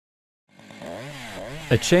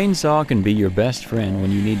A chainsaw can be your best friend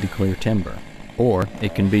when you need to clear timber, or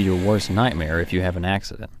it can be your worst nightmare if you have an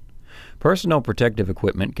accident. Personal protective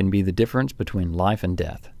equipment can be the difference between life and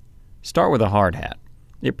death. Start with a hard hat.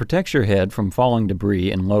 It protects your head from falling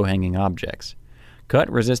debris and low-hanging objects.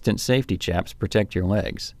 Cut-resistant safety chaps protect your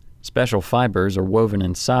legs. Special fibers are woven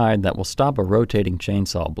inside that will stop a rotating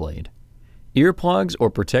chainsaw blade. Earplugs or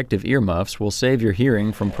protective earmuffs will save your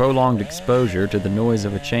hearing from prolonged exposure to the noise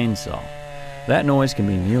of a chainsaw. That noise can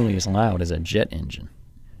be nearly as loud as a jet engine.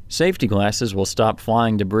 Safety glasses will stop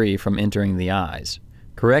flying debris from entering the eyes.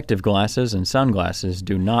 Corrective glasses and sunglasses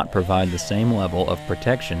do not provide the same level of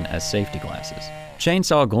protection as safety glasses.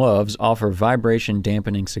 Chainsaw gloves offer vibration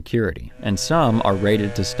dampening security, and some are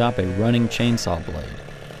rated to stop a running chainsaw blade.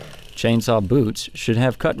 Chainsaw boots should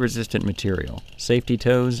have cut-resistant material, safety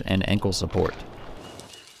toes, and ankle support.